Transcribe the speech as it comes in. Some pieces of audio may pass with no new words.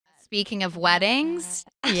Speaking of weddings,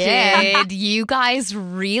 Yeah. did you guys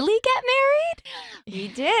really get married? We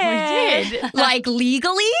did. Like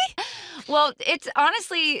legally? Well, it's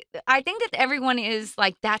honestly, I think that everyone is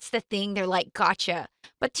like, that's the thing. They're like, gotcha.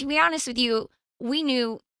 But to be honest with you, we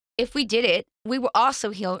knew if we did it, we will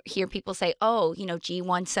also hear people say, oh, G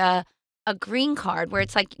wants a green card, where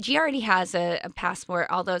it's like, G already has a passport,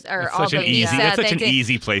 all those, or That's all such an the easy. visa That's such an things.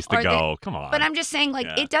 easy place to go. Come on. But I'm just saying, like,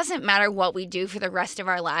 Yeah. it doesn't matter what we do for the rest of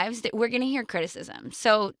our lives, that we're going to hear criticism.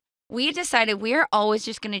 So we decided we're always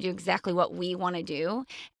just going to do exactly what we want to do.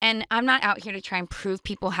 And I'm not out here to try and prove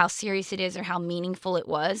people how serious it is or how meaningful it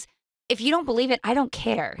was. If you don't believe it, I don't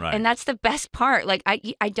care. Right. And that's the best part. Like,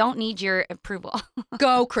 I don't need your approval.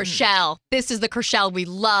 Go, Chrishell. This is the Chrishell we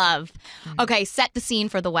love. Okay, set the scene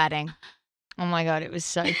for the wedding. Oh my God, it was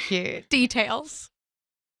so cute. Details.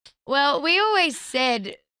 Well, we always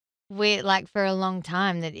said for a long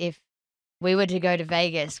time that if we were to go to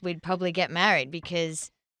Vegas, we'd probably get married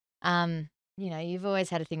because, you've always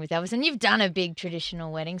had a thing with Elvis and you've done a big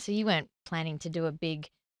traditional wedding. So you weren't planning to do a big,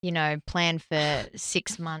 plan for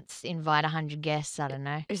 6 months, invite 100 guests. I don't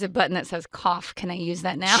know. There's a button that says cough. Can I use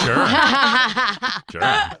that now? Sure.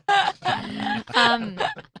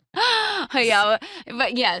 Yeah,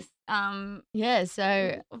 but yes. Yeah, so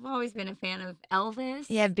I've always been a fan of Elvis.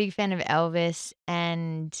 yeah, big fan of Elvis.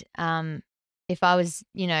 And if I was,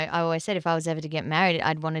 I always said if I was ever to get married,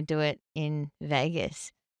 I'd want to do it in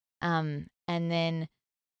Vegas. And then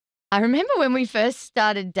I remember when we first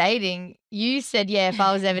started dating, you said, yeah, if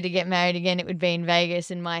I was ever to get married again, it would be in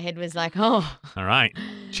Vegas. And my head was like, oh, All right.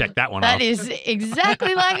 Check that one off. that is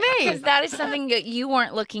exactly like me. Because that is something that you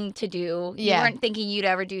weren't looking to do. Yeah. You weren't thinking you'd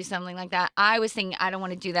ever do something like that. I was thinking, I don't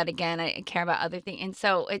want to do that again. I care about other things. And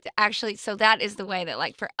so it's actually, so that is the way that,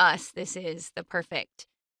 like, for us, this is the perfect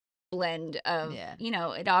blend of,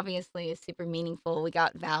 it obviously is super meaningful. We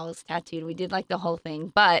got vows tattooed. We did like the whole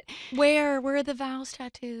thing. But Where were the vows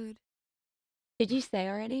tattooed? did you say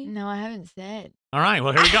already? No, I haven't said. All right.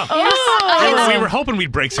 Well, here we go. Oh! We were hoping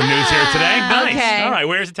we'd break some news here today. Nice. Okay. All right.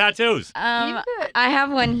 Where's the tattoos? I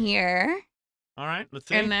have one here. All right. Let's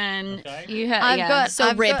see. And then Okay. you have, I've got So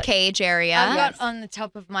I've rib got- cage area. I've got on the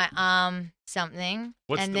top of my arm something.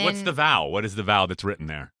 What's and what's then- the vow? What is the vow that's written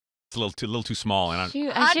there? It's a little too small. And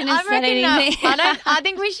Shoot, I shouldn't have said reckon anything. I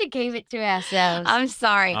think we should keep it to ourselves. I'm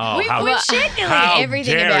sorry. Oh, we've shared nearly how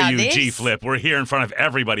everything dare about you, this. G-Flip? We're here in front of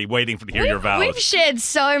everybody waiting to hear your vows. We've shared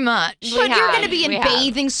so much. But you're have, going to be in we have.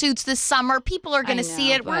 bathing suits this summer. People are going I to see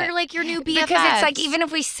know, it. We're but- like your new BFFs. Because it's like, even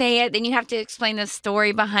if we say it, then you have to explain the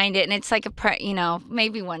story behind it. And it's like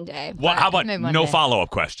maybe one day. Well, how about Maybe one no day. follow-up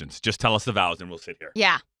questions? Just tell us the vows and we'll sit here.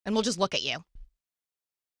 Yeah, and we'll just look at you.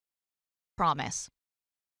 Promise.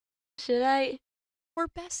 Should I? We're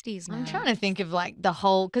besties now. I'm trying to think of like the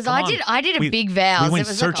whole because Come I on. did a We- big vows. We It went was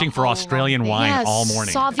like a searching for whole long Australian thing. wine Yes, all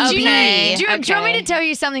morning. Sauv- Do you, Okay. do you want me Okay. to tell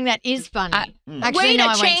you something that is funny? Actually, Way no, to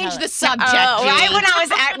I won't change tell the it. subject. Oh, right Julie. when I was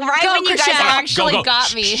Go, when you guys Chrishell. actually Go.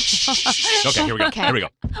 got me. Okay, here we go. Okay. Here we go.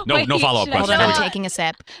 No, Wait, no follow-up should I- Hold questions. on, Here I'm we go. taking a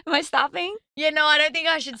sip. Am I stopping? Yeah, no, I don't think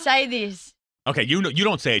I should say this. Okay, you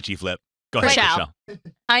don't say it, G-Flip. Go ahead, Chrishell. Chrishell.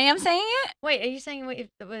 I am saying it. Wait, are you saying what?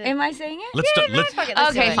 Am I saying it? Let's Fuck it,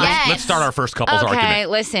 let's Okay, do it. fine. Yes. let's start our first couples Okay, argument.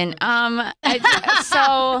 listen.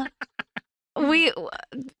 So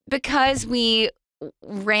because we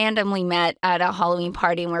randomly met at a Halloween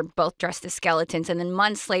party and we're both dressed as skeletons, and then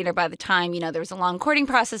months later, by the time there was a long courting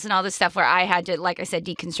process and all this stuff where I had to, like I said,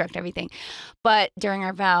 deconstruct everything. But during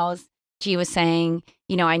our vows, G was saying,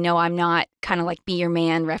 I know I'm not kind of like be your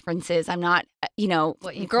man references. I'm not,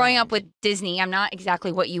 What you growing planned. up with Disney, I'm not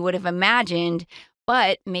exactly what you would have imagined,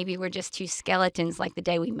 but maybe we're just two skeletons like the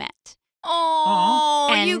day we met. Oh,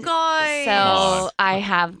 And you guys. So I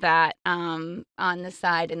have that on the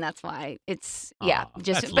side, and that's why it's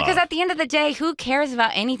just that's because love. at the end of the day, who cares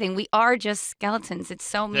about anything? We are just skeletons. It's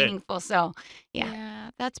so That's it. meaningful. So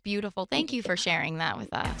Yeah, that's beautiful. Thank you for sharing that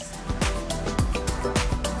with us.